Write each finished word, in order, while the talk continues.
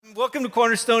Welcome to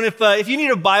Cornerstone. If you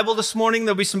need a Bible this morning,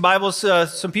 there'll be some Bibles,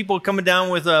 some people coming down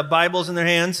with Bibles in their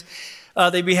hands.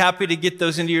 They'd be happy to get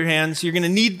those into your hands. You're going to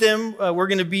need them. We're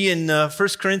going to be in 2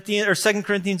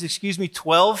 Corinthians,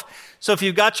 12. So if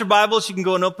you've got your Bibles, you can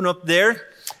go and open up there.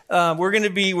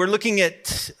 We're looking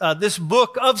at this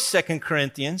book of 2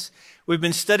 Corinthians. We've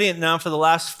been studying it now for the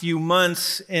last few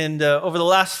months, and over the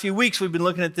last few weeks, we've been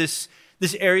looking at this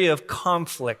area of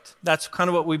conflict. That's kind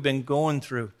of what we've been going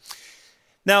through.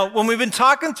 Now, when we've been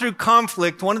talking through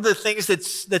conflict, one of the things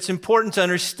that's important to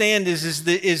understand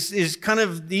is kind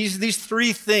of these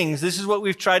three things. This is what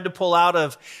we've tried to pull out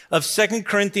of 2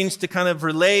 Corinthians to kind of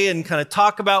relay and kind of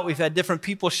talk about. We've had different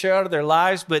people share out of their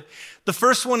lives, but the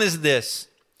first one is this.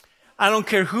 I don't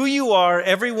care who you are,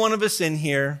 every one of us in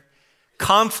here,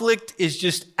 conflict is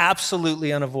just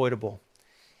absolutely unavoidable.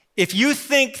 If you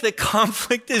think that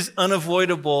conflict is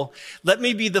unavoidable, let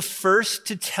me be the first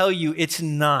to tell you it's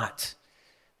not.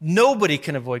 Nobody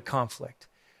can avoid conflict.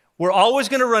 We're always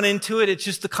going to run into it. It's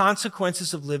just the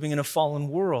consequences of living in a fallen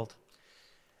world.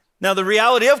 Now, the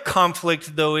reality of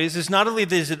conflict, though, is not only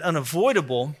is it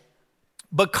unavoidable,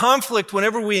 but conflict,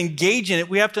 whenever we engage in it,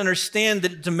 we have to understand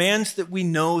that it demands that we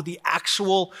know the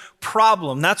actual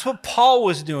problem. That's what Paul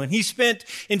was doing. He spent,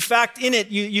 in fact, in it,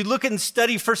 you look at and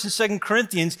study 1st and 2nd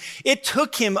Corinthians, it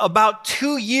took him about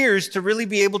 2 years to really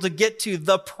be able to get to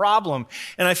the problem.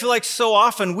 And I feel like so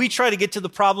often we try to get to the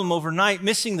problem overnight,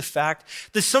 missing the fact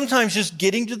that sometimes just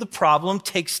getting to the problem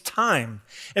takes time.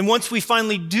 And once we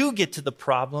finally do get to the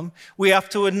problem, we have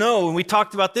to know, and we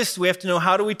talked about this, we have to know,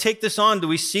 how do we take this on? Do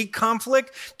we seek conflict?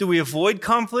 Do we avoid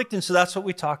conflict? And so that's what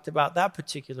we talked about that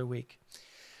particular week.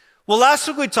 Well, last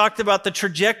week we talked about the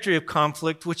trajectory of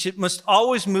conflict, which it must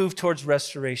always move towards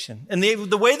restoration. And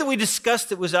the way that we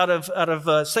discussed it was out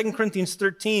of 2 Corinthians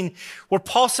 13, where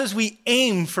Paul says we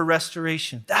aim for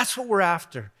restoration. That's what we're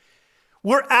after.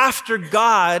 We're after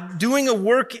God doing a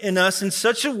work in us in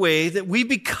such a way that we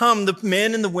become the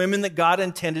men and the women that God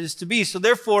intended us to be. So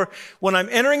therefore, when I'm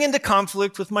entering into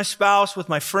conflict with my spouse, with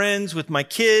my friends, with my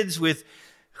kids, with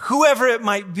whoever it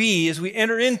might be, as we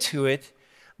enter into it,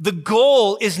 the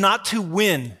goal is not to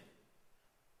win.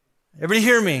 Everybody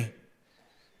hear me?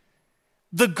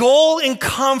 The goal in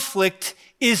conflict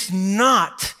is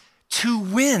not to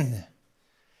win.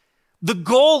 The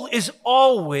goal is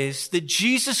always that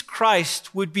Jesus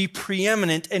Christ would be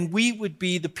preeminent and we would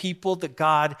be the people that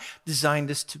God designed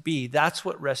us to be. That's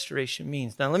what restoration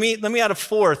means. Now, let me add a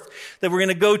fourth that we're going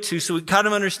to go to so we kind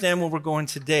of understand where we're going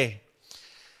today.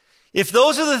 If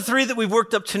those are the three that we've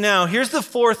worked up to now, here's the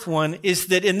fourth one, is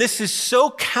that, and this is so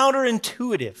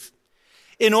counterintuitive,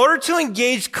 in order to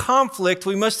engage conflict,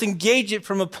 we must engage it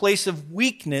from a place of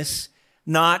weakness,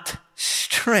 not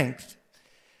strength.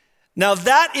 Now,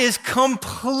 that is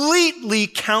completely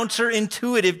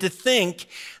counterintuitive to think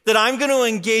that I'm going to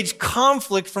engage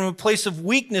conflict from a place of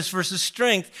weakness versus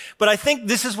strength. But I think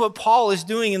this is what Paul is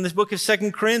doing in this book of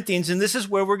 2 Corinthians, and this is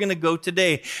where we're going to go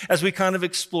today as we kind of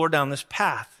explore down this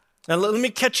path. Now, let me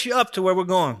catch you up to where we're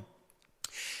going.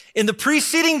 In the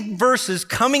preceding verses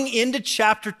coming into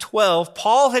chapter 12,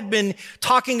 Paul had been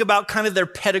talking about kind of their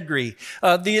pedigree.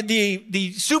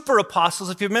 The super apostles,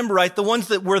 if you remember right, the ones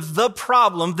that were the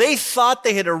problem, they thought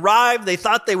they had arrived. They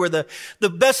thought they were the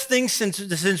best thing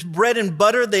since bread and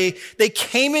butter. They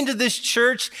came into this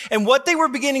church, and what they were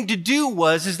beginning to do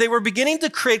is they were beginning to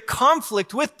create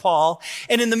conflict with Paul.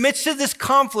 And in the midst of this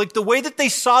conflict, the way that they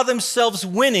saw themselves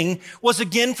winning was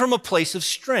again from a place of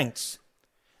strength.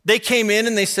 They came in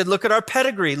and they said, look at our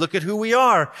pedigree. Look at who we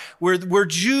are. We're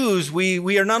Jews.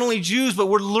 We are not only Jews, but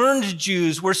we're learned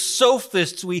Jews. We're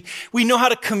sophists. We know how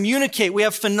to communicate. We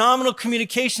have phenomenal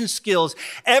communication skills.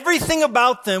 Everything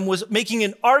about them was making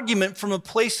an argument from a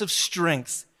place of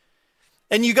strength.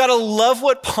 And you got to love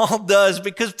what Paul does,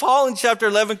 because Paul in chapter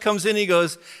 11 comes in and he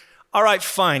goes, all right,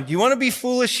 fine. You want to be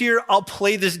foolish here? I'll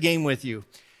play this game with you.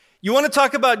 You want to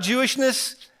talk about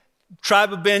Jewishness?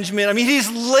 Tribe of Benjamin. I mean, he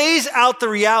lays out the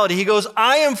reality. He goes,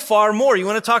 I am far more. You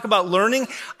want to talk about learning?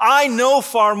 I know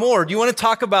far more. Do you want to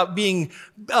talk about walking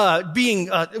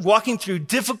through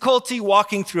difficulty,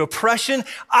 walking through oppression?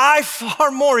 I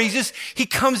far more. He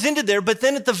comes into there, but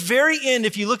then at the very end,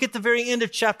 if you look at the very end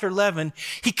of chapter 11,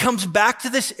 he comes back to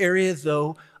this area,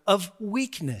 though, of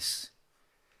weakness.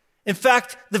 In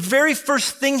fact, the very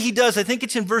first thing he does, I think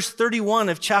it's in verse 31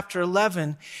 of chapter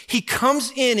 11, he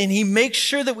comes in and he makes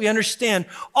sure that we understand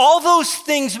all those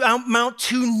things amount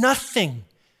to nothing.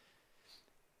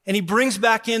 And he brings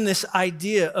back in this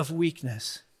idea of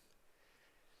weakness.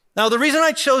 Now, the reason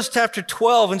I chose chapter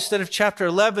 12 instead of chapter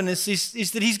 11 is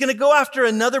that he's going to go after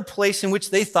another place in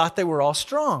which they thought they were all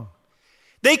strong.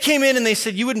 They came in and they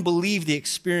said, you wouldn't believe the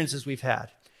experiences we've had.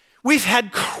 We've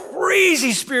had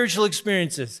crazy spiritual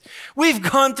experiences. We've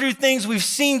gone through things. We've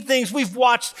seen things. We've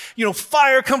watched,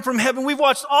 fire come from heaven. We've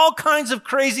watched all kinds of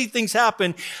crazy things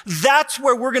happen. That's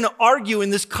where we're going to argue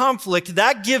in this conflict.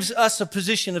 That gives us a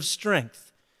position of strength.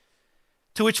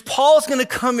 To which Paul's going to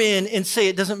come in and say,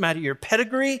 it doesn't matter your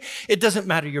pedigree. It doesn't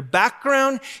matter your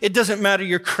background. It doesn't matter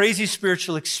your crazy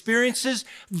spiritual experiences.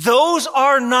 Those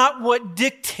are not what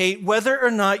dictate whether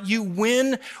or not you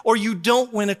win or you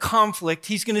don't win a conflict.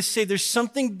 He's going to say there's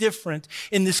something different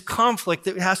in this conflict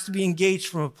that has to be engaged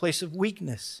from a place of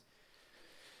weakness.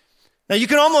 Now you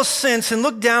can almost sense, and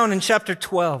look down in chapter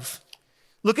 12.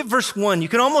 Look at verse 1. You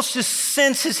can almost just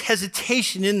sense his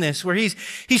hesitation in this, where he's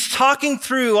talking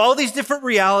through all these different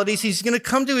realities. He's going to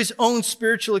come to his own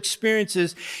spiritual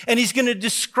experiences, and he's going to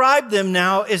describe them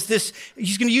now as this.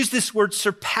 He's going to use this word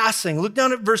surpassing. Look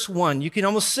down at verse 1. You can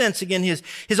almost sense, again,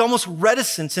 his almost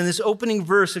reticence in this opening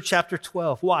verse of chapter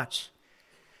 12. Watch.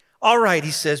 All right, he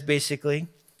says, basically,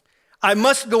 I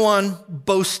must go on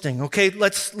boasting. Okay,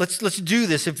 let's do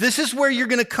this. If this is where you're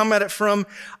going to come at it from,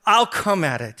 I'll come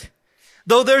at it.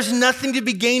 Though there's nothing to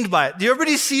be gained by it. Do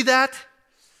everybody see that?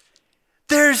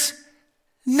 There's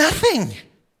nothing.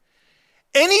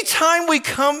 Anytime we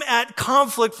come at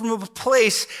conflict from a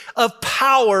place of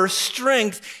power,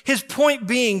 strength, his point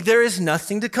being there is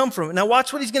nothing to come from it. Now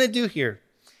watch what he's going to do here.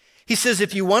 He says,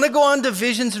 if you want to go on to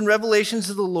visions and revelations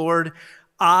of the Lord,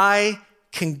 I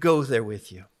can go there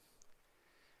with you.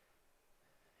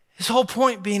 His whole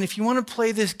point being, if you want to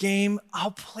play this game, I'll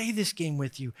play this game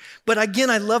with you. But again,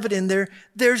 I love it in there.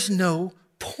 There's no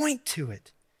point to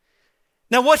it.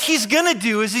 Now, what he's going to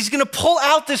do is he's going to pull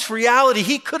out this reality.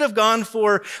 He could have gone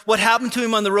for what happened to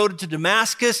him on the road to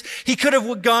Damascus. He could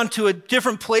have gone to a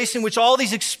different place in which all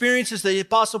these experiences that the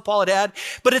Apostle Paul had.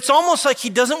 But it's almost like he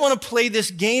doesn't want to play this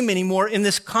game anymore in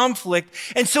this conflict.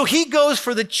 And so he goes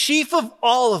for the chief of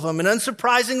all of them. And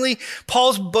unsurprisingly,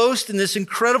 Paul's boast in this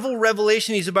incredible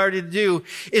revelation he's about to do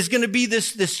is going to be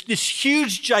this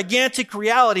huge, gigantic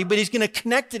reality, but he's going to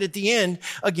connect it at the end,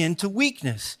 again, to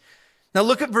weakness. Now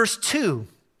look at verse 2.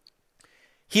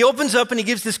 He opens up and he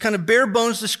gives this kind of bare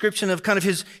bones description of kind of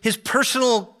his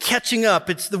personal catching up.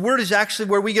 The word is actually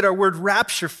where we get our word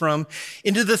rapture from,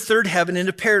 into the third heaven,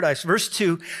 into paradise. Verse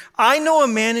 2, I know a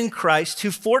man in Christ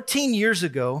who 14 years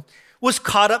ago was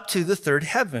caught up to the third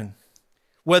heaven.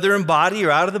 Whether in body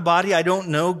or out of the body, I don't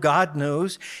know. God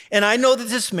knows. And I know that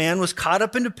this man was caught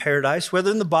up into paradise, whether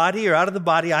in the body or out of the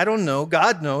body, I don't know.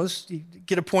 God knows. You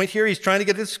get a point here? He's trying to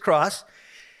get this across.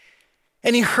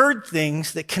 And he heard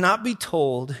things that cannot be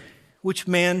told, which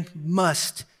man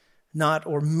must not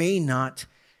or may not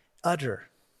utter.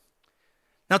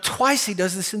 Now, twice he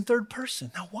does this in third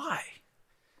person. Now, why?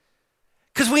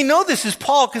 Because we know this is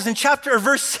Paul, because in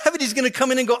verse 7, he's going to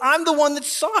come in and go, I'm the one that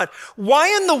saw it.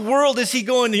 Why in the world is he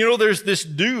going, there's this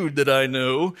dude that I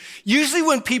know? Usually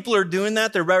when people are doing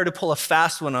that, they're about to pull a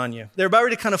fast one on you. They're about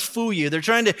to kind of fool you. They're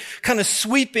trying to kind of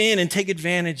sweep in and take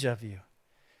advantage of you.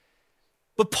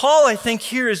 But Paul, I think,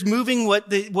 here is moving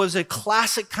what was a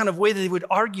classic kind of way that they would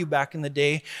argue back in the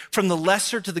day, from the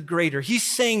lesser to the greater. He's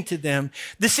saying to them,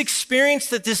 this experience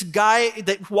that this guy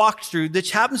that walked through, that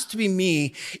happens to be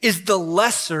me, is the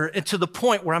lesser, and to the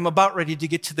point where I'm about ready to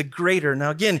get to the greater.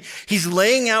 Now again, he's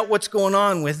laying out what's going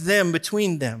on with them,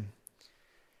 between them.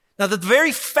 Now the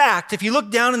very fact, if you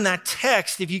look down in that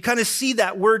text, if you kind of see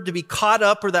that word to be caught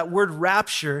up, or that word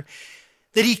rapture,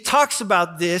 that he talks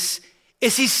about this,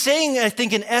 is he's saying, I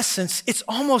think in essence, it's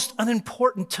almost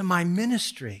unimportant to my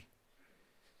ministry.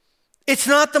 It's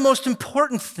not the most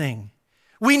important thing.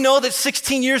 We know that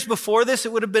 16 years before this,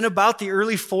 it would have been about the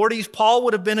early 40s. Paul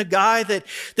would have been a guy that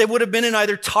would have been in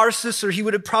either Tarsus, or he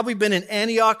would have probably been in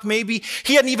Antioch maybe.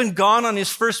 He hadn't even gone on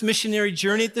his first missionary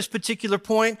journey at this particular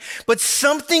point. But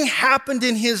something happened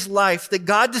in his life that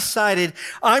God decided,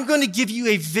 I'm going to give you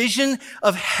a vision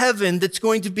of heaven that's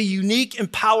going to be unique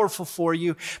and powerful for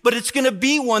you. But it's going to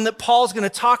be one that Paul's going to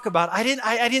talk about.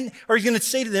 Or he's going to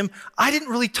say to them, I didn't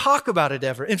really talk about it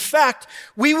ever. In fact,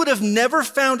 we would have never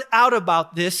found out about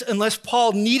this unless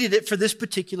Paul needed it for this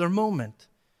particular moment.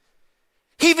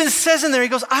 He even says in there, he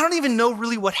goes, I don't even know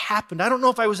really what happened. I don't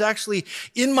know if I was actually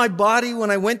in my body when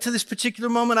I went to this particular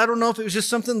moment. I don't know if it was just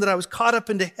something that I was caught up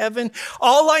into heaven.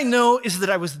 All I know is that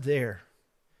I was there.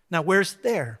 Now, where's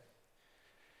there?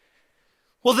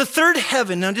 Well, the third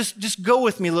heaven, now just go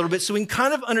with me a little bit so we can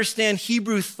kind of understand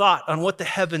Hebrew thought on what the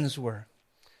heavens were.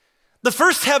 The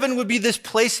first heaven would be this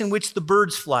place in which the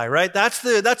birds fly, right? That's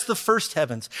the first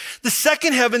heavens. The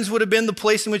second heavens would have been the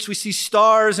place in which we see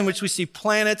stars, in which we see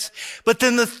planets. But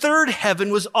then the third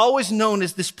heaven was always known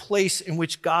as this place in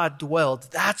which God dwelled.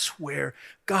 That's where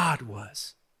God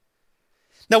was.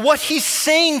 Now, what he's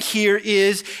saying here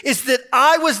is that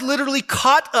I was literally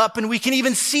caught up, and we can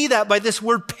even see that by this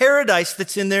word paradise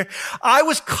that's in there. I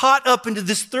was caught up into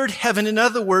this third heaven. In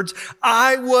other words,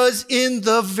 I was in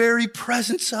the very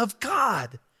presence of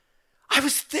God. I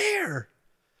was there.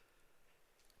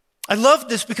 I love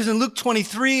this because in Luke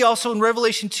 23, also in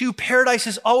Revelation 2, paradise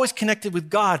is always connected with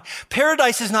God.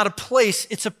 Paradise is not a place,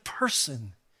 it's a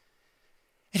person.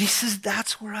 And he says,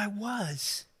 that's where I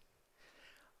was.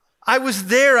 I was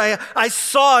there. I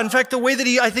saw, in fact, the way that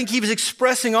I think he was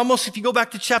expressing, almost if you go back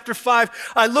to chapter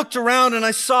 5, I looked around and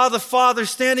I saw the Father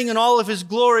standing in all of his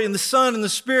glory and the Son and the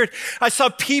Spirit. I saw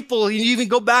people, you even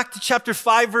go back to chapter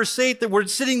 5, verse 8, that were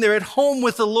sitting there at home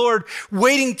with the Lord,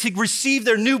 waiting to receive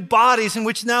their new bodies in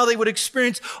which now they would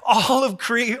experience all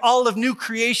of new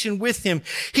creation with him.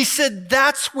 He said,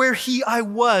 that's where I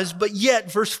was, but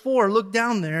yet, verse 4, look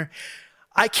down there.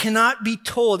 I cannot be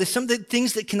told. There's some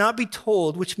things that cannot be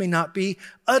told, which may not be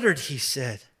uttered, he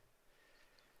said.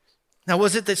 Now,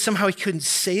 was it that somehow he couldn't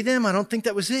say them? I don't think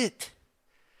that was it.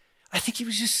 I think he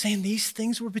was just saying these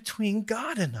things were between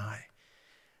God and I.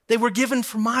 They were given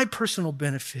for my personal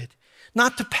benefit,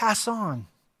 not to pass on.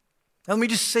 Now, let me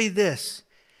just say this.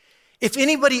 If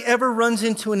anybody ever runs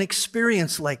into an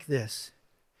experience like this,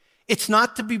 it's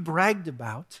not to be bragged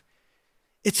about.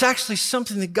 It's actually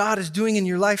something that God is doing in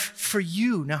your life for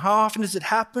you. Now, how often does it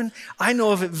happen? I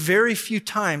know of it very few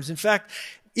times. In fact,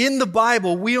 in the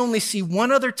Bible, we only see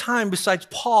one other time besides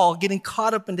Paul getting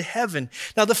caught up into heaven.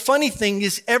 Now, the funny thing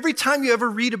is, every time you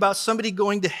ever read about somebody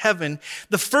going to heaven,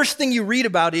 the first thing you read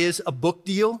about is a book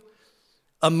deal,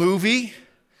 a movie,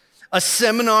 a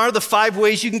seminar, the 5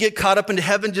 ways you can get caught up into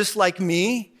heaven just like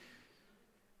me.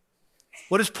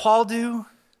 What does Paul do?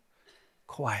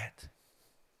 Quiet.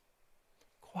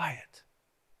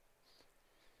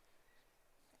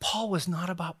 Paul was not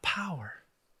about power.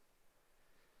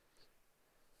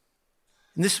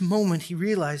 In this moment, he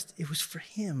realized it was for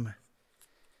him.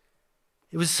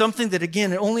 It was something that,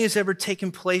 again, it only has ever taken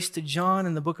place to John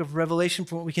in the book of Revelation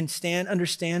from what we can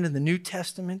understand in the New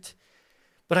Testament.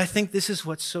 But I think this is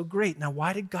what's so great. Now,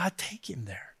 why did God take him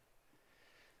there?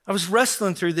 I was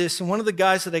wrestling through this, and one of the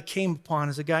guys that I came upon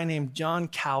is a guy named John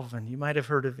Calvin. You might have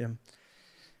heard of him.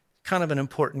 Kind of an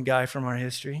important guy from our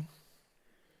history.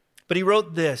 But he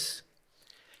wrote this.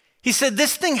 He said,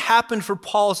 this thing happened for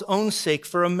Paul's own sake,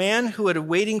 for a man who had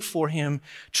waiting for him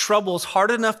troubles hard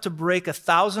enough to break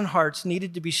 1,000 hearts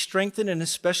needed to be strengthened in a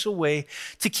special way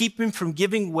to keep him from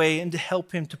giving way and to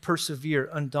help him to persevere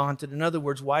undaunted. In other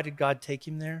words, why did God take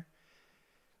him there?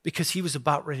 Because he was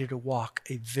about ready to walk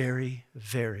a very,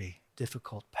 very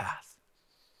difficult path.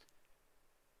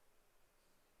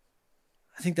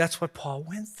 I think that's why Paul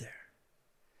went there.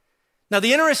 Now,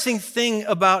 the interesting thing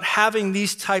about having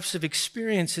these types of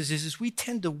experiences is we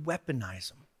tend to weaponize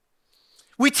them.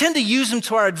 We tend to use them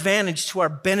to our advantage, to our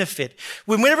benefit.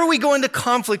 Whenever we go into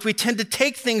conflict, we tend to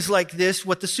take things like this,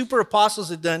 what the super apostles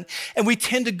had done, and we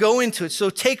tend to go into it.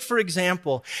 So take, for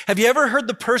example, have you ever heard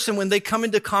the person when they come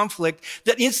into conflict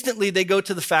that instantly they go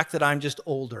to the fact that I'm just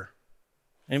older?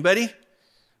 Anybody?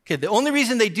 Okay, the only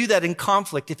reason they do that in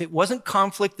conflict, if it wasn't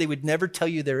conflict, they would never tell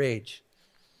you their age,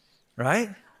 right?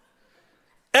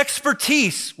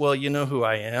 Expertise, well, you know who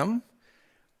I am.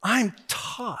 I'm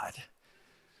Todd.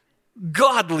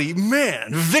 Godly man,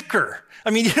 vicar.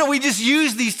 I mean, we just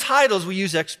use these titles. We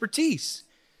use expertise.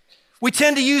 We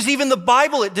tend to use even the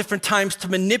Bible at different times to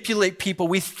manipulate people.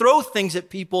 We throw things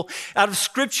at people out of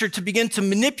Scripture to begin to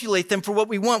manipulate them for what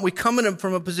we want. We come at them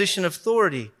from a position of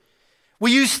authority.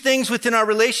 We use things within our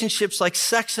relationships like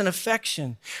sex and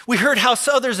affection. We hurt how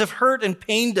others have hurt and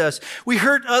pained us. We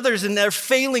hurt others and their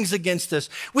failings against us.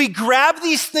 We grab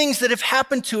these things that have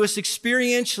happened to us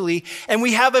experientially, and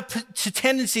we have a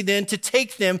tendency then to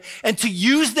take them and to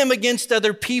use them against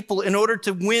other people in order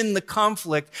to win the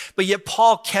conflict. But yet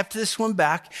Paul kept this one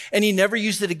back, and he never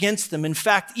used it against them. In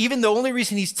fact, even the only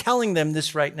reason he's telling them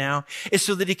this right now is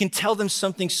so that he can tell them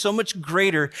something so much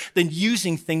greater than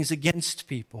using things against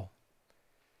people.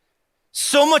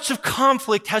 So much of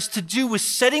conflict has to do with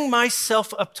setting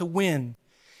myself up to win.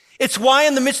 It's why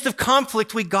in the midst of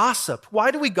conflict we gossip.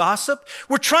 Why do we gossip?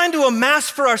 We're trying to amass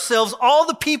for ourselves all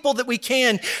the people that we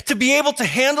can to be able to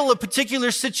handle a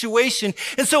particular situation.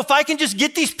 And so if I can just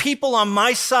get these people on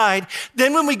my side,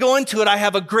 then when we go into it, I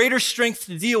have a greater strength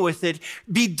to deal with it.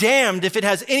 Be damned if it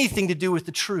has anything to do with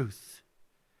the truth.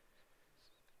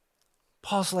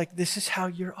 Paul's like, this is how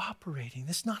you're operating.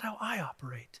 That's not how I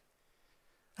operate.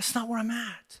 That's not where I'm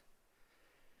at.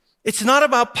 It's not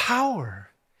about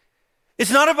power.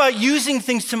 It's not about using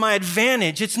things to my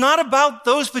advantage. It's not about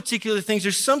those particular things.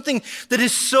 There's something that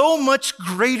is so much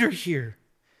greater here.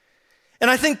 And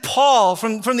I think Paul,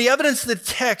 from the evidence of the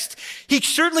text, he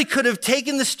certainly could have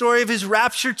taken the story of his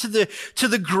rapture to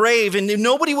the grave, and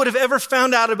nobody would have ever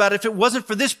found out about it if it wasn't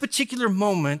for this particular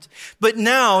moment. But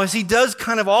now, as he does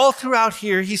kind of all throughout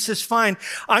here, he says, fine,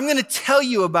 I'm going to tell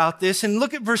you about this. And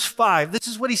look at verse 5. This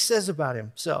is what he says about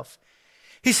himself.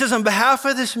 He says, on behalf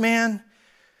of this man,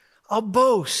 I'll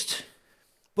boast.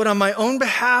 But on my own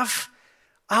behalf,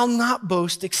 I'll not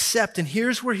boast except, and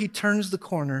here's where he turns the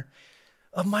corner,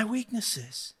 of my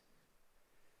weaknesses.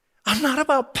 I'm not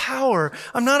about power.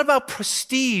 I'm not about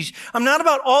prestige. I'm not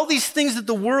about all these things that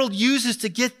the world uses to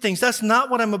get things. That's not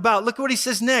what I'm about. Look at what he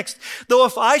says next. Though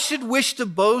if I should wish to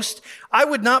boast, I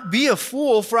would not be a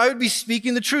fool, for I would be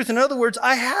speaking the truth. In other words,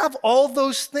 I have all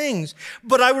those things,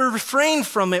 but I will refrain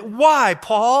from it. Why,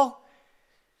 Paul?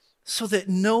 So that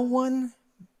no one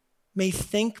may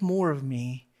think more of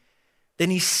me than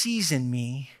he sees in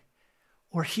me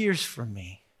or hears from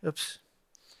me. Oops.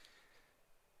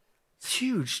 It's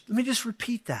huge. Let me just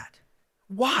repeat that.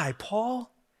 Why, Paul?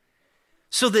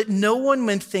 So that no one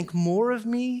may think more of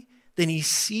me than he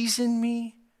sees in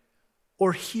me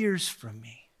or hears from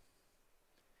me.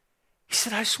 He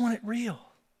said, I just want it real.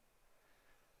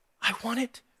 I want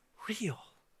it real.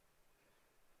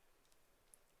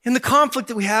 In the conflict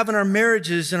that we have in our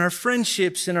marriages and our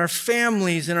friendships and our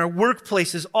families and our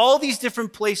workplaces, all these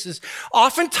different places,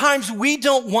 oftentimes we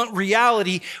don't want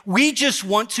reality. We just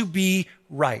want to be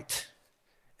right.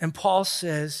 And Paul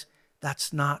says,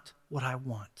 that's not what I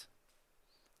want.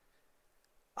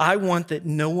 I want that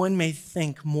no one may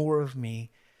think more of me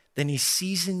than he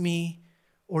sees in me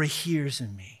or he hears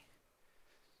in me.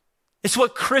 It's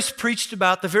what Chris preached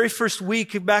about the very first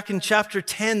week back in chapter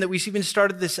 10 that we even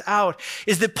started this out,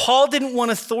 is that Paul didn't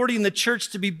want authority in the church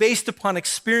to be based upon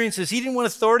experiences. He didn't want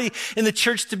authority in the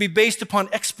church to be based upon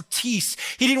expertise.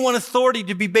 He didn't want authority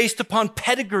to be based upon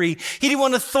pedigree. He didn't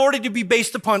want authority to be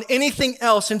based upon anything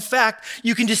else. In fact,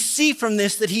 you can just see from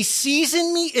this that he sees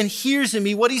in me and hears in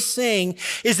me. What he's saying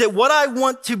is that what I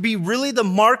want to be really the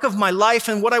mark of my life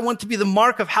and what I want to be the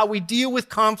mark of how we deal with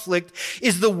conflict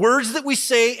is the words that we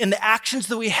say and the actions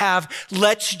that we have.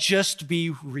 Let's just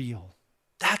be real.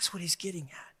 That's what he's getting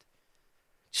at.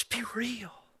 Just be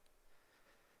real.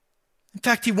 In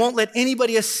fact, he won't let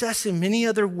anybody assess him any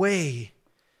other way.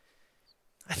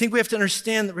 I think we have to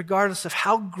understand that regardless of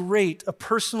how great a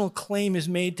personal claim is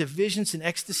made to visions and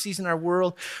ecstasies in our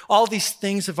world, all these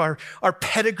things of our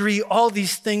pedigree, all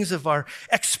these things of our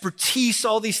expertise,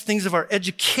 all these things of our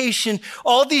education,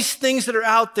 all these things that are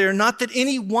out there, not that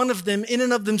any one of them in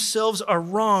and of themselves are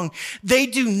wrong, they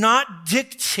do not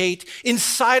dictate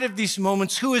inside of these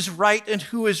moments who is right and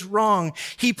who is wrong.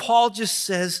 Paul just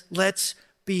says, let's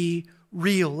be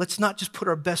real. Let's not just put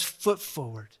our best foot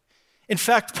forward. In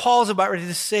fact, Paul's about ready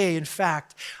to say, in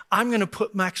fact, I'm going to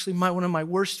put one of my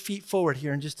worst feet forward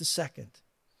here in just a second.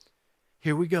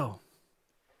 Here we go.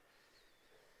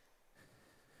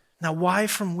 Now, why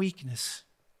from weakness?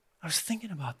 I was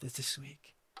thinking about this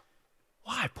week.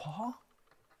 Why, Paul?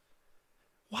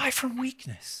 Why from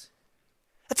weakness?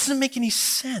 That doesn't make any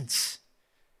sense.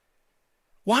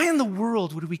 Why in the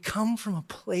world would we come from a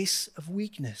place of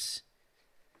weakness?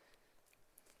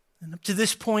 And up to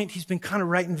this point, he's been kind of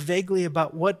writing vaguely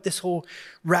about what this whole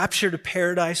rapture to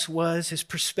paradise was, his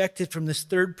perspective from this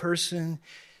third person.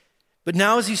 But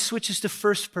now as he switches to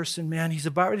first person, man, he's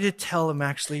about ready to tell him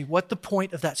actually what the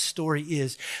point of that story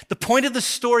is. The point of the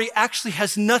story actually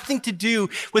has nothing to do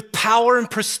with power and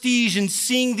prestige and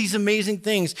seeing these amazing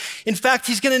things. In fact,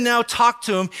 he's going to now talk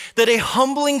to him that a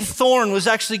humbling thorn was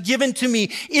actually given to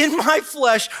me in my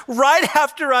flesh right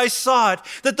after I saw it.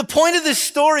 That the point of this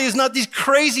story is not these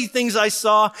crazy things I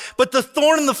saw, but the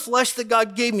thorn in the flesh that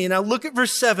God gave me. And now look at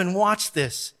verse 7. Watch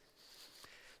this.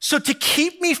 So to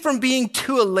keep me from being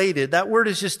too elated, that word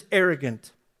is just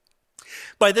arrogant,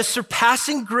 by the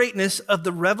surpassing greatness of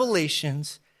the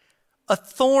revelations, a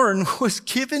thorn was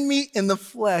given me in the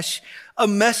flesh, a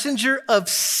messenger of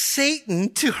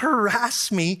Satan to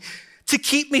harass me, to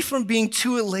keep me from being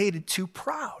too elated, too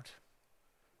proud.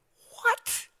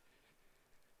 What?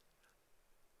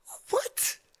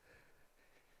 What?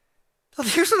 Now,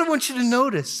 here's what I want you to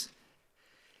notice.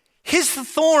 His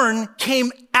thorn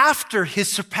came after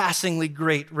his surpassingly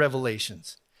great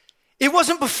revelations. It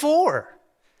wasn't before.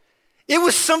 It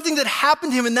was something that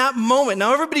happened to him in that moment.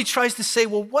 Now, everybody tries to say,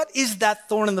 well, what is that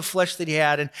thorn in the flesh that he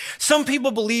had? And some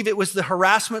people believe it was the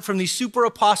harassment from these super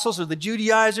apostles or the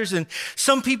Judaizers. And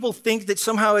some people think that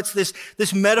somehow it's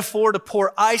this metaphor to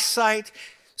poor eyesight.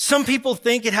 Some people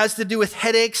think it has to do with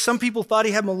headaches. Some people thought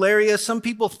he had malaria. Some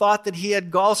people thought that he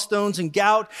had gallstones and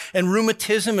gout and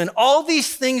rheumatism and all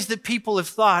these things that people have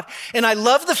thought. And I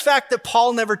love the fact that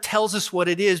Paul never tells us what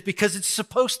it is because it's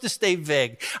supposed to stay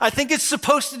vague. I think it's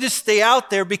supposed to just stay out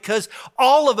there because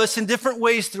all of us in different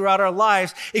ways throughout our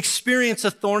lives experience a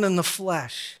thorn in the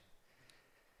flesh.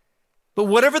 But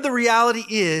whatever the reality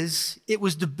is, it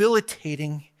was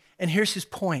debilitating. And here's his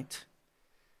point.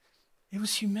 It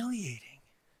was humiliating.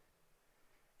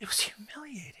 It was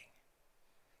humiliating.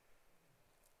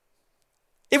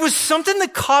 It was something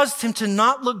that caused him to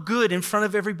not look good in front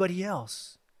of everybody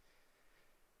else.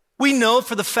 We know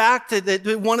for the fact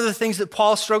that one of the things that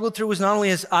Paul struggled through was not only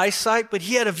his eyesight, but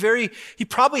he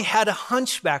probably had a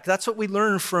hunchback. That's what we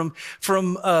learn from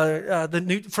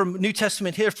New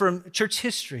Testament here, from church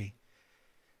history.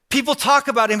 People talk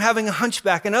about him having a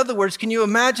hunchback. In other words, can you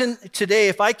imagine today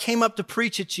if I came up to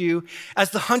preach at you as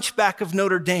the hunchback of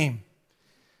Notre Dame?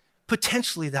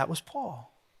 Potentially that was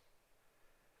Paul.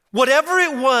 Whatever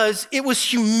it was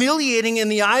humiliating in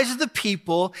the eyes of the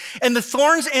people, and the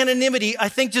thorn's anonymity, I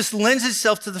think, just lends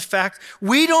itself to the fact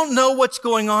we don't know what's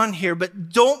going on here, but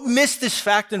don't miss this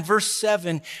fact in verse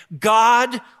 7.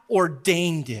 God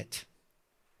ordained it.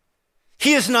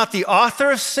 He is not the author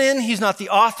of sin. He's not the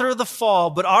author of the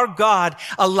fall, but our God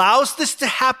allows this to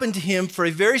happen to him for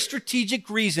a very strategic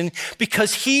reason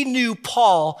because he knew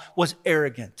Paul was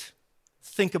arrogant.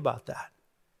 Think about that.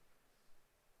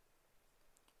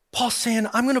 Paul's saying,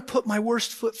 I'm going to put my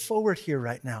worst foot forward here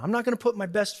right now. I'm not going to put my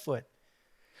best foot.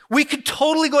 We could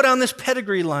totally go down this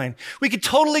pedigree line. We could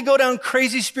totally go down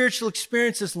crazy spiritual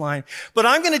experiences line. But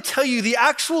I'm going to tell you the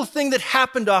actual thing that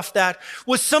happened off that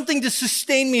was something to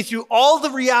sustain me through all the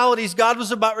realities God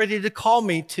was about ready to call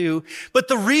me to. But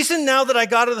the reason now that I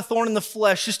got the thorn in the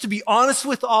flesh, just to be honest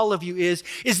with all of you, is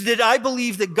that I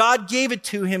believe that God gave it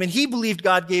to him and he believed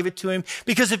God gave it to him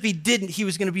because if he didn't, he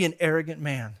was going to be an arrogant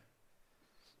man.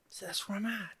 So that's where I'm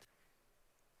at.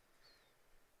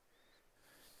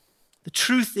 The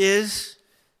truth is,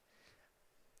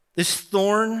 this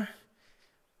thorn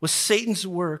was Satan's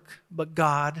work, but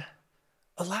God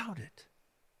allowed it.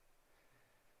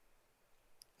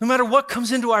 No matter what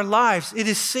comes into our lives, it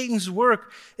is Satan's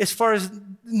work as far as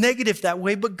negative that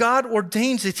way, but God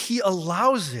ordains it. He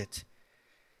allows it.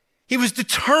 He was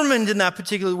determined in that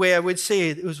particular way, I would say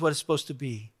it was what it's supposed to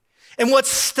be. And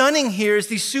what's stunning here is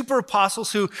these super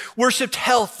apostles who worshiped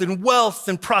health and wealth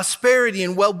and prosperity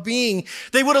and well-being.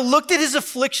 They would have looked at his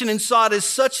affliction and saw it as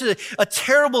such a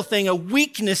terrible thing, a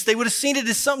weakness. They would have seen it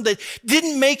as something that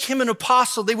didn't make him an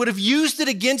apostle. They would have used it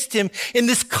against him in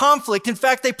this conflict. In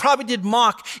fact, they probably did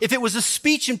mock if it was a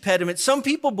speech impediment. Some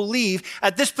people believe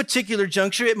at this particular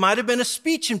juncture, it might have been a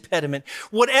speech impediment.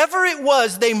 Whatever it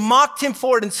was, they mocked him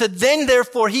for it and said, then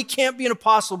therefore he can't be an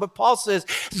apostle. But Paul says,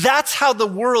 that's how the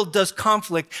world does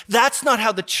conflict. That's not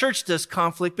how the church does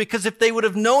conflict, because if they would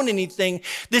have known anything,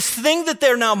 this thing that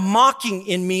they're now mocking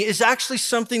in me is actually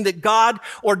something that God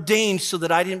ordained so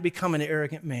that I didn't become an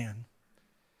arrogant man.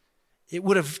 It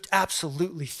would have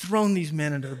absolutely thrown these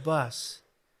men under the bus.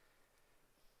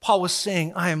 Paul was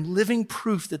saying, I am living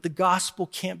proof that the gospel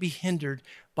can't be hindered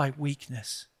by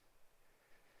weakness.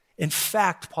 In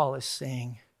fact, Paul is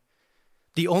saying,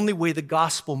 the only way the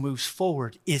gospel moves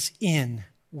forward is in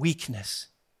weakness.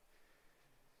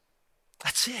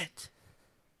 That's it.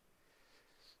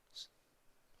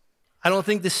 I don't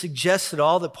think this suggests at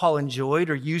all that Paul enjoyed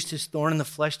or used his thorn in the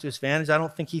flesh to his advantage. I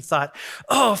don't think he thought,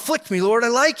 oh, afflict me, Lord, I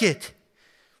like it.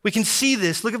 We can see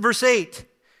this. Look at verse 8.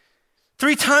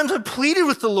 3 times I pleaded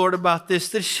with the Lord about this,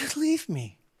 that it should leave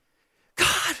me.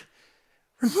 God,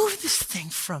 remove this thing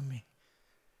from me.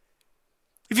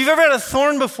 If you've ever had a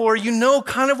thorn before, you know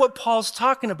kind of what Paul's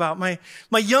talking about. My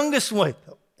youngest one,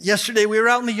 yesterday we were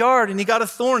out in the yard and he got a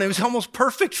thorn. It was almost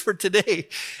perfect for today.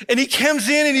 And he comes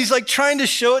in and he's like trying to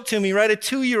show it to me, right? A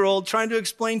 2-year-old trying to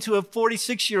explain to a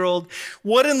 46-year-old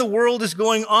what in the world is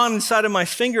going on inside of my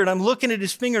finger. And I'm looking at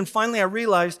his finger and finally I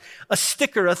realized a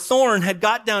sticker, a thorn had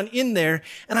got down in there.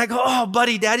 And I go, oh,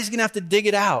 buddy, Daddy's going to have to dig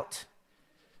it out.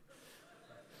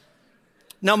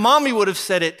 Now, Mommy would have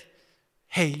said it,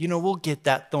 hey, we'll get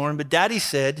that thorn. But Daddy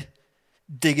said,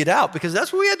 dig it out, because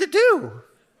that's what we had to do.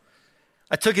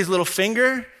 I took his little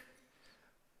finger,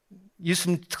 used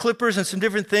some clippers and some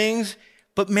different things,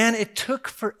 but man, it took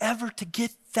forever to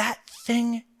get that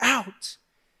thing out.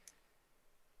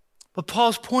 But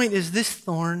Paul's point is this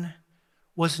thorn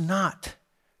was not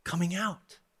coming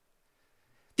out.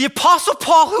 The Apostle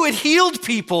Paul who had healed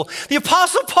people. The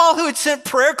Apostle Paul who had sent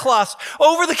prayer cloths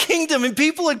over the kingdom and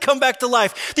people had come back to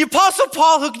life. The Apostle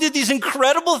Paul who did these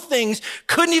incredible things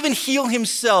couldn't even heal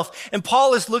himself. And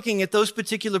Paul is looking at those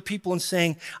particular people and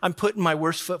saying, I'm putting my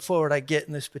worst foot forward I get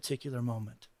in this particular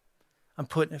moment. I'm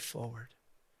putting it forward.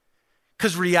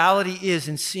 Because reality is,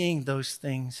 in seeing those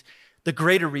things, the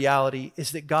greater reality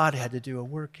is that God had to do a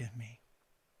work in me.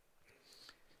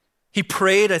 He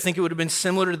prayed. I think it would have been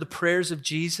similar to the prayers of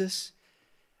Jesus.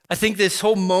 I think this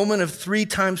whole moment of 3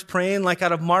 times praying, like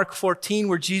out of Mark 14,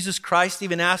 where Jesus Christ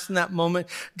even asked in that moment,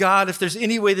 God, if there's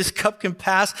any way this cup can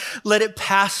pass, let it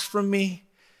pass from me.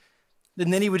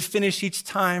 And then he would finish each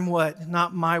time, what?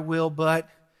 Not my will, but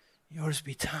yours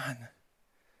be done.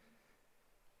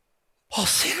 Paul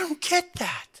said, I don't get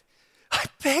that. I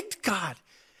begged God.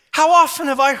 How often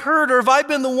have I heard, or have I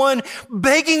been the one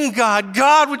begging God,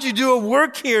 God, would you do a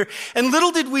work here? And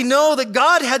little did we know that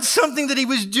God had something that he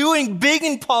was doing big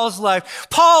in Paul's life.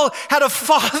 Paul had a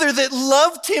father that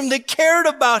loved him, that cared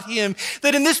about him,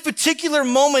 that in this particular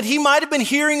moment, he might have been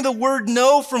hearing the word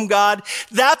no from God.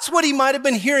 That's what he might have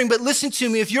been hearing. But listen to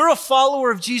me, if you're a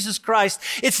follower of Jesus Christ,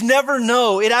 it's never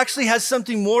no. It actually has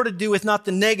something more to do with not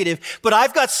the negative, but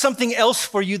I've got something else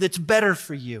for you that's better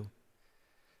for you.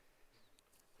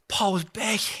 Paul was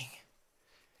begging,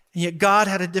 and yet God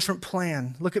had a different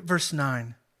plan. Look at verse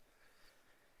 9.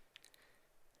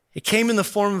 It came in the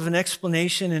form of an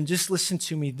explanation, and just listen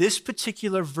to me. This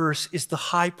particular verse is the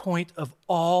high point of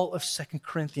all of 2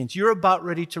 Corinthians. You're about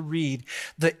ready to read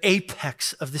the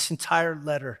apex of this entire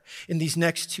letter in these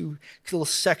next 2 little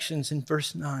sections in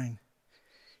verse 9.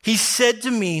 He said to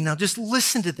me, now just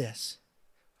listen to this.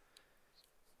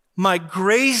 My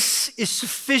grace is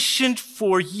sufficient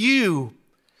for you,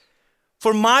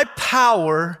 for my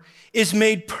power is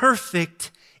made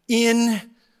perfect in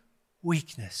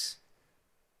weakness.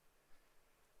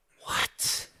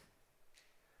 What?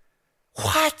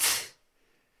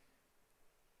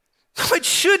 It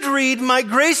should read, my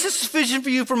grace is sufficient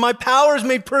for you, for my power is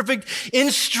made perfect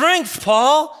in strength,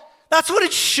 Paul. That's what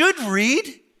it should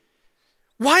read.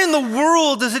 Why in the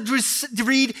world does it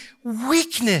read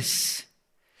weakness?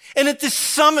 And at this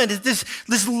summit, at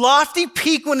this lofty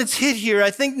peak when it's hit here,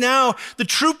 I think now the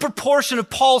true proportion of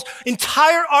Paul's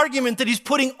entire argument that he's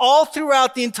putting all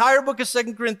throughout the entire book of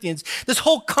 2 Corinthians, this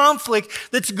whole conflict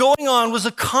that's going on was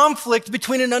a conflict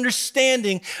between an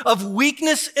understanding of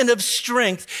weakness and of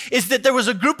strength, is that there was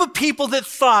a group of people that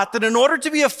thought that in order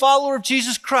to be a follower of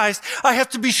Jesus Christ, I have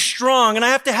to be strong and I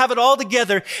have to have it all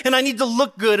together and I need to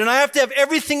look good and I have to have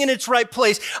everything in its right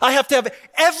place. I have to have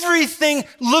everything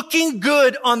looking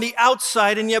good on the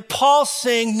outside, and yet Paul's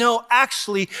saying, no,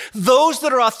 actually, those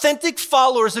that are authentic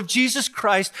followers of Jesus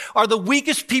Christ are the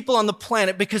weakest people on the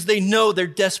planet because they know their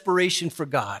desperation for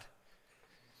God.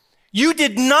 You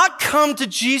did not come to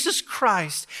Jesus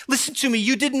Christ. Listen to me.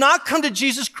 You did not come to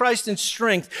Jesus Christ in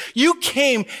strength. You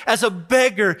came as a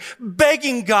beggar,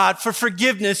 begging God for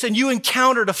forgiveness, and you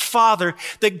encountered a Father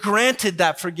that granted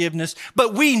that forgiveness.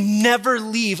 But we never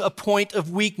leave a point of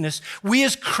weakness. We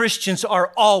as Christians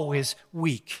are always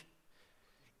weak,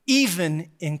 even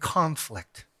in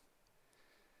conflict.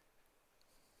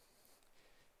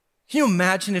 Can you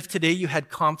imagine if today you had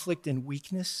conflict and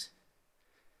weakness?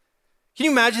 Can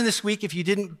you imagine this week if you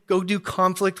didn't go do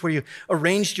conflict where you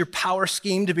arranged your power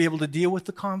scheme to be able to deal with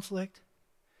the conflict?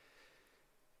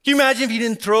 Can you imagine if you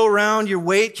didn't throw around your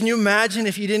weight? Can you imagine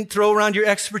if you didn't throw around your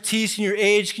expertise and your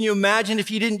age? Can you imagine if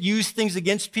you didn't use things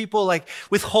against people like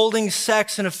withholding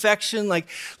sex and affection, like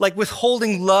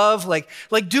withholding love, like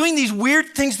doing these weird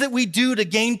things that we do to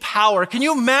gain power? Can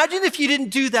you imagine if you didn't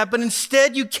do that, but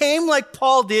instead you came like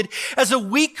Paul did as a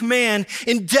weak man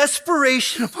in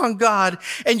desperation upon God,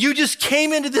 and you just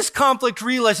came into this conflict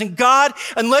realizing, God,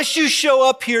 unless you show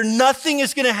up here, nothing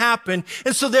is going to happen.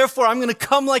 And so therefore, I'm going to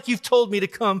come like you've told me to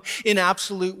come, in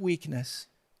absolute weakness.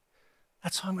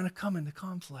 That's how I'm going to come into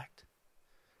conflict.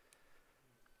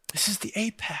 This is the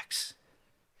apex.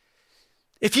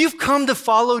 If you've come to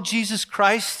follow Jesus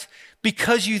Christ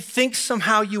because you think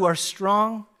somehow you are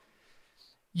strong,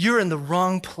 you're in the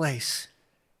wrong place.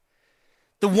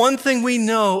 The one thing we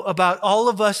know about all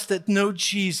of us that know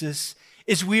Jesus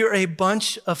is we are a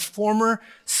bunch of former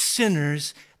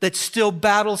sinners that still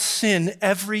battle sin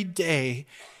every day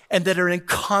and that are in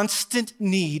constant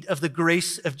need of the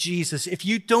grace of Jesus. If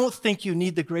you don't think you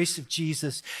need the grace of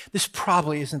Jesus, this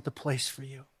probably isn't the place for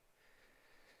you.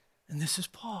 And this is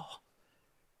Paul.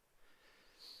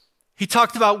 He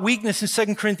talked about weakness in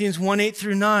 2 Corinthians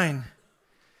 1:8-9.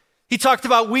 He talked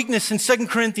about weakness in 2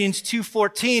 Corinthians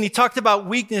 2:14. He talked about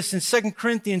weakness in 2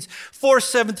 Corinthians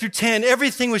 4:7 through 10.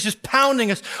 Everything was just pounding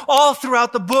us all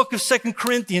throughout the book of 2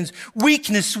 Corinthians.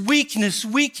 Weakness, weakness,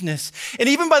 weakness. And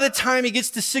even by the time he gets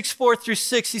to 6:4 through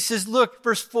 6, he says, look,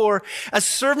 verse 4, as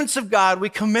servants of God, we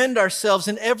commend ourselves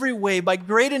in every way by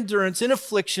great endurance in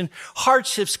affliction,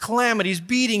 hardships, calamities,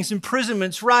 beatings,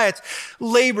 imprisonments, riots,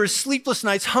 labors, sleepless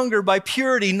nights, hunger, by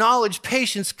purity, knowledge,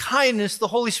 patience, kindness, the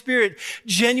Holy Spirit,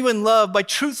 genuine love, by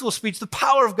truthful speech, the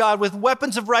power of God, with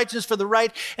weapons of righteousness for the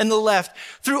right and the left,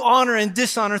 through honor and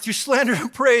dishonor, through slander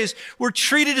and praise. We're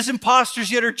treated as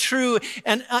impostors, yet are true,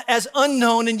 and as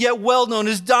unknown and yet well known,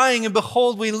 as dying and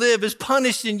behold we live, as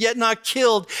punished and yet not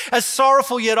killed, as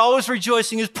sorrowful yet always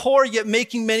rejoicing, as poor yet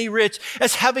making many rich,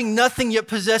 as having nothing yet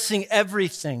possessing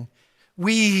everything.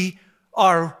 We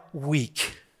are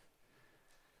weak.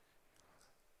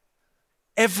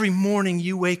 Every morning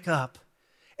you wake up,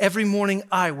 every morning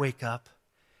I wake up,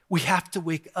 we have to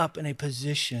wake up in a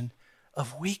position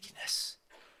of weakness.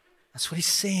 That's what he's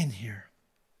saying here.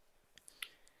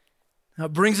 Now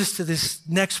it brings us to this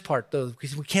next part though,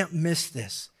 because we can't miss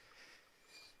this.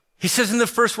 He says in the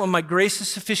first one, my grace is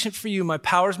sufficient for you, my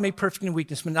power is made perfect in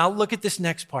weakness. But now look at this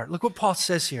next part. Look what Paul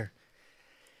says here.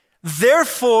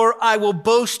 Therefore, I will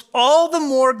boast all the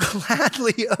more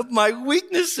gladly of my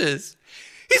weaknesses.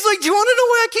 He's like, do you want to know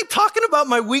why I keep talking about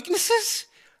my weaknesses?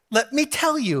 Let me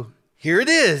tell you, here it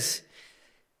is.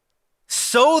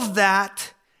 So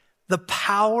that the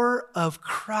power of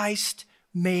Christ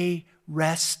may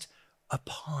rest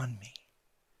upon me.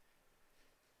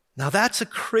 Now that's a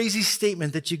crazy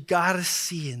statement that you gotta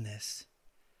see in this.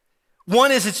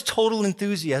 One is it's total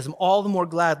enthusiasm, all the more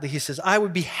gladly. He says, I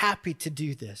would be happy to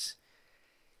do this.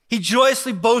 He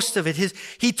joyously boasts of it.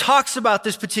 He talks about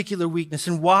this particular weakness.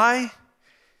 And why?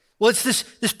 Well, it's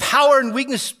this power and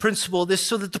weakness principle, this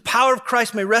so that the power of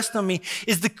Christ may rest on me,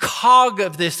 is the cog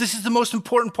of this. This is the most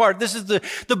important part. This is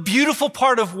the beautiful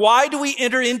part of why do we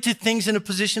enter into things in a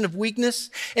position of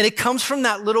weakness? And it comes from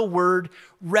that little word,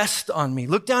 rest on me.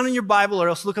 Look down in your Bible or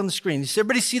else look on the screen. Does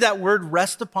everybody see that word,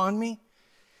 rest upon me?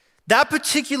 That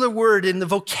particular word in the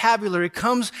vocabulary,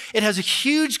 it has a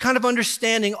huge kind of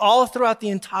understanding all throughout the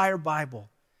entire Bible.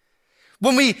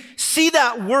 When we see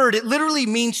that word, it literally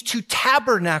means to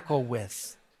tabernacle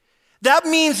with. That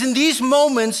means in these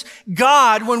moments,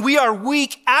 God, when we are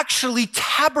weak, actually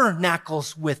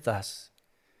tabernacles with us.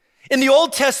 In the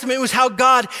Old Testament, it was how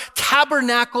God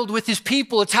tabernacled with his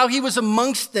people. It's how he was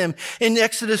amongst them in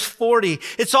Exodus 40.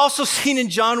 It's also seen in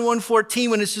John 1:14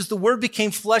 when it says the word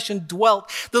became flesh and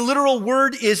dwelt. The literal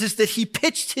word is that he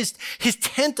pitched his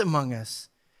tent among us.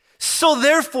 So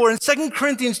therefore, in 2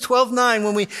 Corinthians 12:9,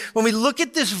 when we look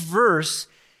at this verse,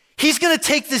 he's going to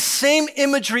take this same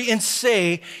imagery and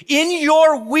say, in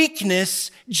your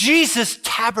weakness, Jesus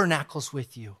tabernacles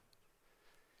with you.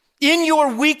 In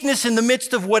your weakness, in the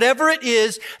midst of whatever it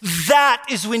is, that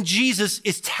is when Jesus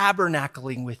is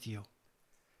tabernacling with you.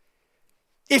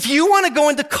 If you want to go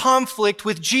into conflict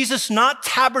with Jesus not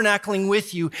tabernacling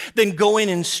with you, then go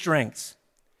in strength.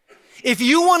 If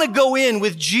you want to go in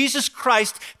with Jesus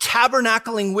Christ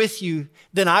tabernacling with you,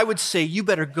 then I would say you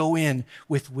better go in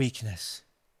with weakness.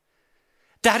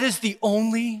 That is the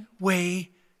only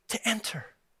way to enter.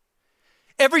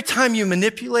 Every time you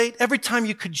manipulate, every time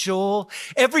you cajole,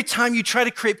 every time you try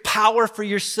to create power for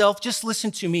yourself, just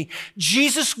listen to me.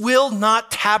 Jesus will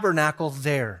not tabernacle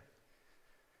there.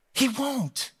 He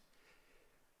won't.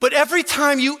 But every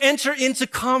time you enter into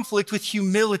conflict with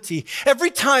humility, every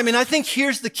time, and I think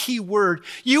here's the key word,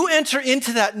 you enter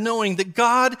into that knowing that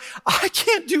God, I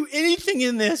can't do anything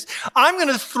in this. I'm going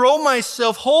to throw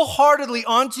myself wholeheartedly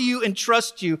onto you and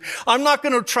trust you. I'm not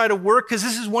going to try to work because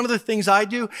this is one of the things I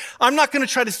do. I'm not going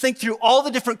to try to think through all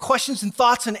the different questions and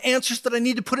thoughts and answers that I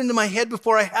need to put into my head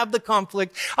before I have the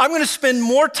conflict. I'm going to spend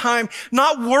more time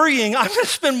not worrying. I'm going to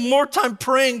spend more time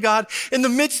praying, God. In the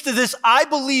midst of this, I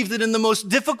believe that in the most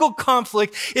difficult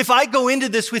conflict, if I go into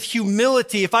this with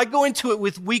humility, if I go into it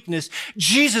with weakness,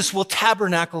 Jesus will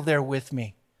tabernacle there with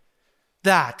me.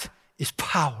 That is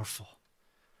powerful.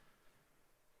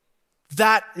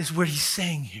 That is what he's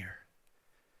saying here.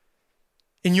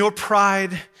 In your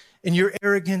pride, in your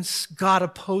arrogance, God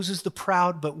opposes the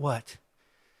proud, but what?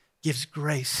 Gives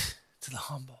grace to the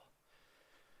humble.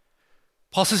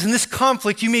 Paul says, in this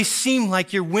conflict, you may seem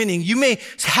like you're winning. You may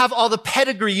have all the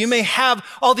pedigree. You may have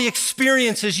all the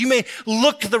experiences. You may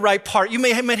look the right part. You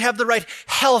might have the right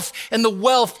health and the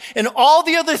wealth and all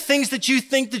the other things that you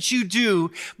think that you do.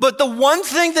 But the one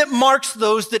thing that marks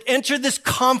those that enter this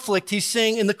conflict, he's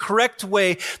saying in the correct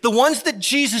way, the ones that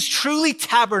Jesus truly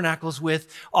tabernacles with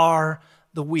are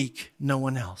the weak, no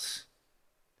one else.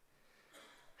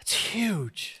 That's It's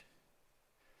huge.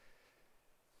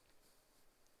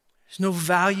 There's no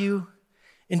value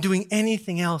in doing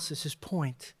anything else, is his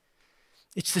point.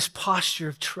 It's this posture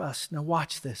of trust. Now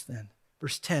watch this then.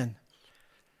 Verse 10.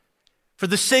 For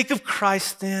the sake of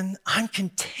Christ then, I'm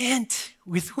content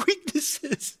with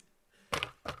weaknesses.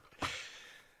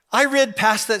 I read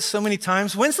past that so many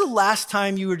times. When's the last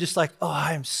time you were just like, oh,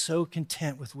 I am so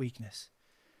content with weakness?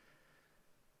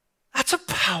 That's a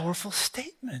powerful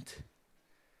statement.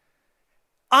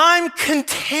 I'm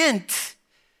content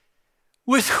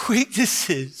with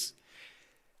weaknesses.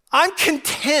 I'm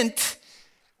content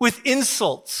with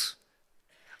insults.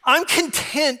 I'm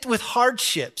content with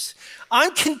hardships.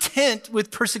 I'm content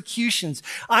with persecutions.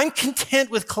 I'm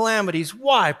content with calamities.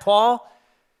 Why, Paul?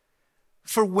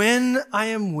 For when I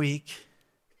am weak,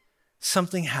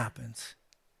 something happens.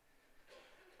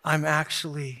 I'm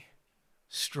actually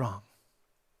strong.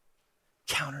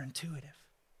 Counterintuitive.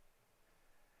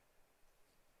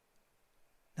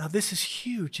 Now, this is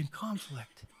huge in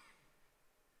conflict.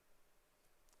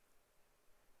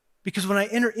 Because when I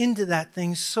enter into that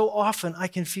thing, so often I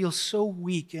can feel so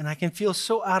weak and I can feel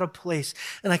so out of place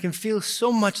and I can feel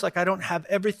so much like I don't have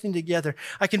everything together.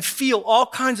 I can feel all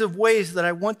kinds of ways that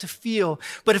I want to feel.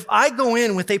 But if I go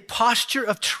in with a posture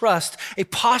of trust, a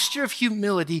posture of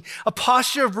humility, a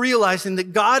posture of realizing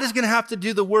that God is going to have to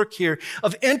do the work here,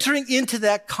 of entering into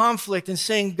that conflict and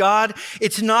saying, God,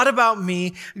 it's not about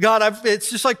me. God, it's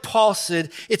just like Paul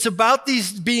said, it's about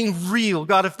these being real.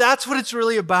 God, if that's what it's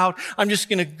really about, I'm just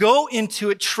going to go into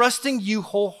it trusting you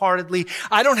wholeheartedly.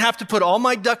 I don't have to put all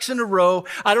my ducks in a row.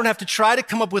 I don't have to try to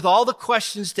come up with all the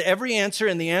questions to every answer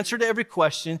and the answer to every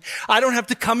question. I don't have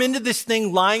to come into this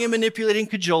thing lying and manipulating,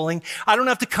 cajoling. I don't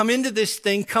have to come into this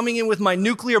thing coming in with my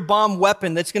nuclear bomb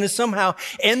weapon that's going to somehow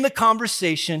end the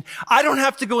conversation. I don't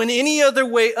have to go in any other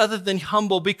way other than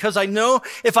humble, because I know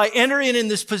if I enter in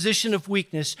this position of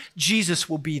weakness, Jesus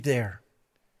will be there.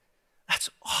 That's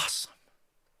awesome.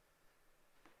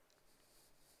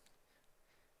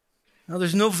 Now,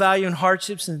 there's no value in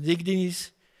hardships and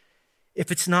indignities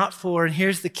if it's not for, and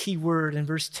here's the key word in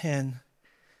verse 10,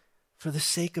 for the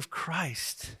sake of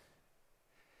Christ.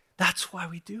 That's why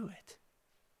we do it.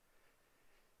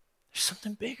 There's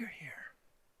something bigger here.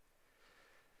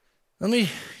 Let me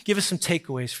give us some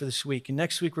takeaways for this week. And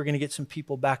next week, we're going to get some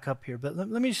people back up here. But let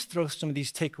me just throw some of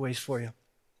these takeaways for you.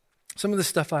 Some of the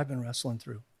stuff I've been wrestling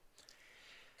through.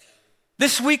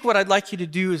 This week, what I'd like you to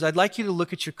do is I'd like you to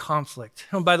look at your conflict.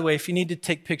 Oh, by the way, if you need to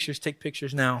take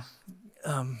pictures now.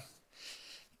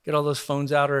 Get all those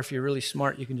phones out, or if you're really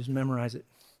smart, you can just memorize it.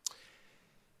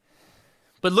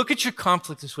 But look at your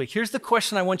conflict this week. Here's the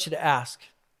question I want you to ask.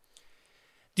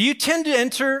 Do you tend to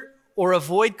enter or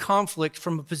avoid conflict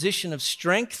from a position of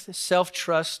strength,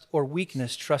 self-trust, or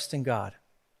weakness, trusting God?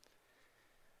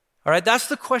 All right, that's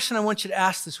the question I want you to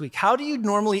ask this week. How do you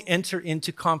normally enter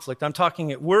into conflict? I'm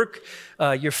talking at work,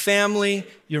 your family,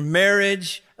 your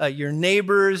marriage, your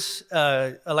neighbors,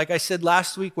 like I said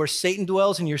last week, where Satan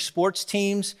dwells, in your sports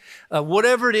teams,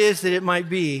 whatever it is that it might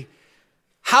be.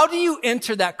 How do you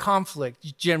enter that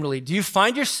conflict generally? Do you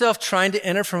find yourself trying to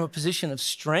enter from a position of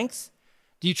strength?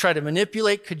 Do you try to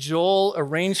manipulate, cajole,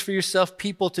 arrange for yourself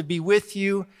people to be with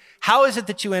you? How is it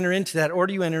that you enter into that, or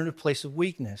do you enter into a place of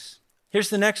weakness? Here's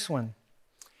the next one.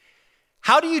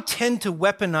 How do you tend to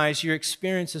weaponize your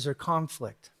experiences or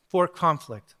conflict? For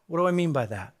conflict. What do I mean by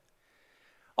that?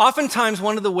 Oftentimes,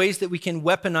 one of the ways that we can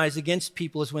weaponize against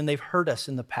people is when they've hurt us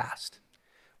in the past.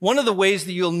 One of the ways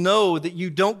that you'll know that you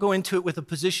don't go into it with a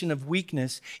position of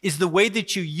weakness is the way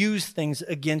that you use things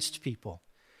against people.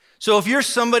 So if you're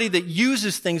somebody that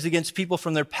uses things against people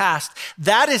from their past,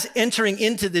 that is entering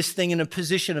into this thing in a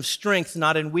position of strength,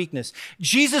 not in weakness.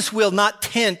 Jesus will not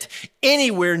tent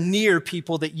anywhere near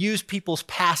people that use people's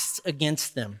pasts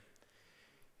against them.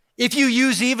 If you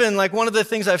use even, like one of the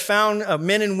things I've found,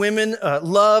 men and women,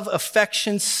 love,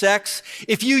 affection, sex,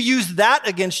 if you use that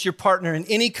against your partner in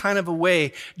any kind of a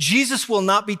way, Jesus will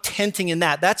not be tenting in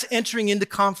that. That's entering into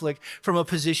conflict from a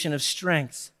position of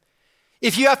strength.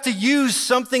 If you have to use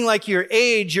something like your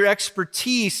age, your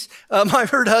expertise, I've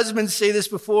heard husbands say this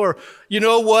before, you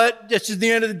know what, that's at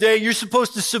the end of the day, you're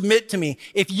supposed to submit to me.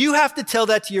 If you have to tell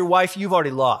that to your wife, you've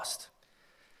already lost.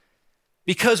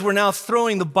 Because we're now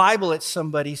throwing the Bible at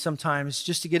somebody sometimes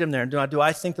just to get them there. Do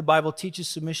I think the Bible teaches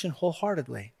submission?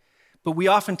 Wholeheartedly. But we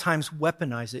oftentimes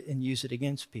weaponize it and use it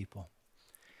against people.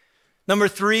 Number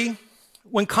 3,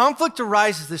 when conflict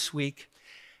arises this week,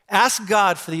 ask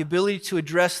God for the ability to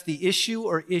address the issue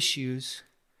or issues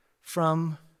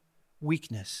from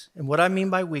weakness. And what I mean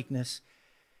by weakness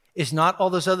is not all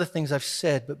those other things I've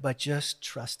said, but by just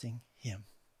trusting Him.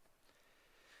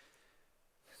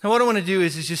 Now what I want to do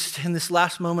is just in this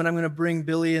last moment, I'm going to bring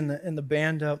Billy and the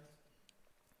band up.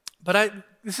 But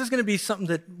this is going to be something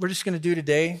that we're just going to do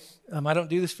today. I don't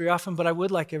do this very often, but I would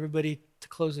like everybody to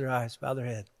close their eyes, bow their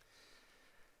head.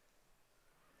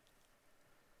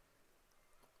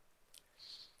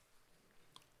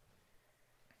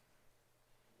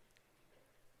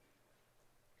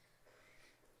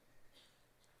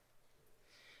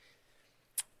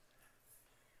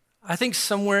 I think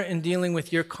somewhere in dealing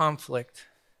with your conflict,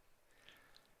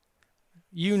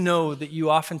 you know that you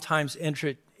oftentimes enter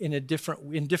it in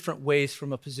different ways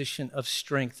from a position of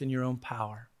strength in your own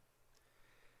power.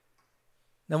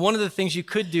 Now, one of the things you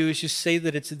could do is just say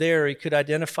that it's there. You could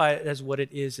identify it as what it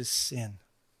is sin.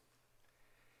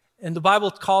 And the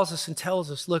Bible calls us and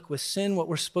tells us, look, with sin, what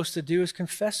we're supposed to do is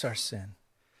confess our sin,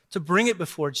 to bring it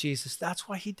before Jesus. That's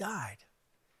why he died.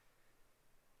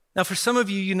 Now, for some of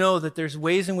you, you know that there's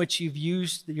ways in which you've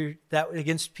used that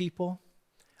against people.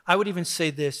 I would even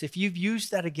say this, if you've used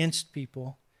that against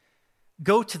people,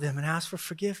 go to them and ask for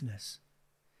forgiveness.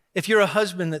 If you're a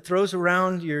husband that throws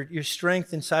around your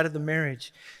strength inside of the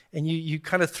marriage and you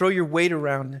kind of throw your weight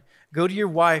around, go to your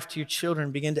wife, to your children,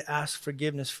 and begin to ask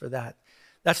forgiveness for that.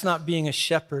 That's not being a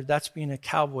shepherd. That's being a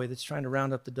cowboy that's trying to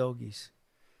round up the doggies.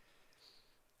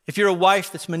 If you're a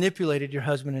wife that's manipulated your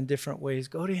husband in different ways,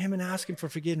 go to him and ask him for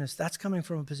forgiveness. That's coming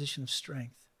from a position of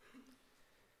strength.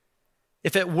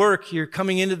 If at work you're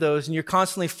coming into those and you're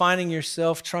constantly finding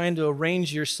yourself trying to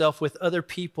arrange yourself with other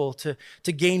people to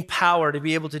gain power, to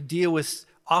be able to deal with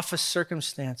office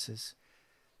circumstances,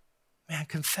 man,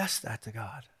 confess that to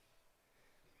God.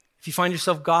 If you find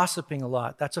yourself gossiping a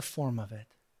lot, that's a form of it.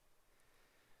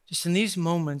 Just in these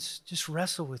moments, just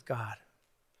wrestle with God.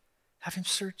 Have him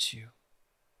search you.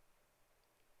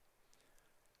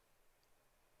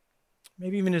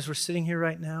 Maybe even as we're sitting here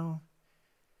right now,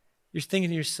 you're thinking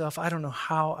to yourself, I don't know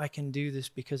how I can do this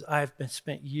because I've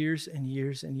spent years and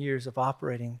years and years of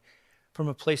operating from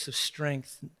a place of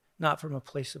strength, not from a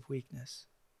place of weakness.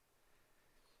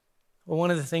 Well, one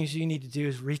of the things you need to do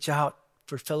is reach out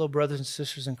for fellow brothers and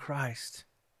sisters in Christ.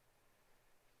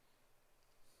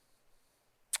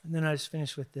 And then I just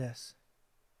finish with this.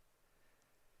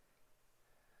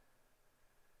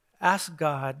 Ask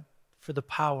God for the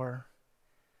power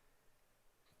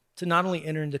to not only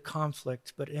enter into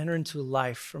conflict, but enter into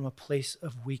life from a place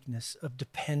of weakness, of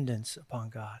dependence upon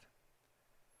God.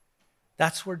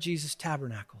 That's where Jesus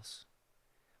tabernacles,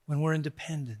 when we're in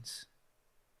dependence.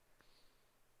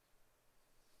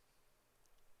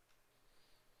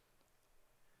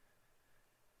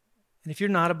 And if you're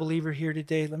not a believer here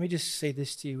today, let me just say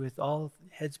this to you with all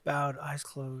heads bowed, eyes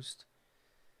closed.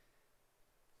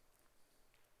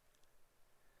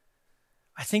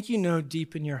 I think you know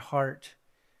deep in your heart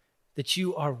that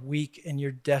you are weak and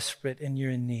you're desperate and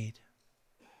you're in need.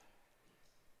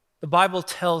 The Bible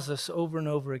tells us over and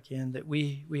over again that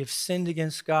we have sinned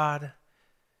against God,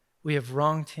 we have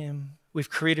wronged him, we've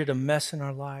created a mess in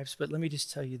our lives. But let me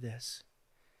just tell you this.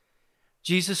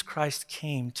 Jesus Christ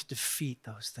came to defeat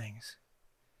those things.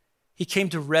 He came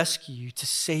to rescue you, to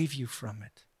save you from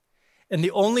it. And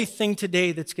the only thing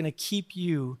today that's going to keep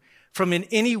you from in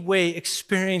any way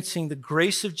experiencing the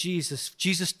grace of Jesus,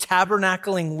 Jesus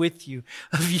tabernacling with you,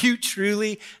 of you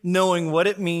truly knowing what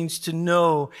it means to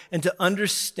know and to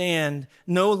understand,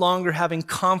 no longer having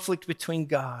conflict between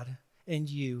God and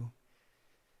you,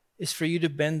 is for you to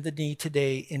bend the knee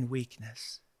today in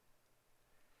weakness.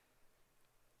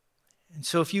 And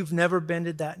so if you've never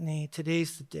bended that knee,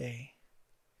 today's the day.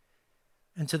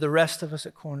 And to the rest of us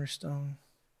at Cornerstone,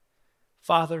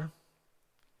 Father,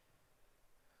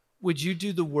 would you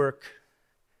do the work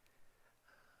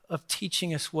of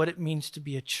teaching us what it means to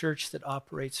be a church that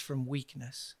operates from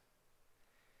weakness?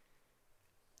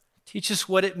 Teach us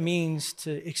what it means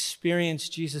to experience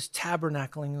Jesus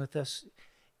tabernacling with us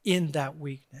in that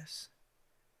weakness.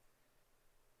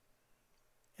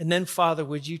 And then, Father,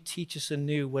 would you teach us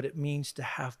anew what it means to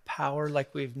have power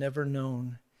like we've never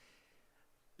known,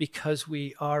 because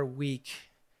we are weak,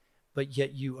 but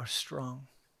yet you are strong.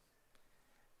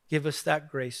 Give us that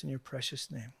grace in your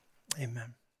precious name.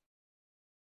 Amen.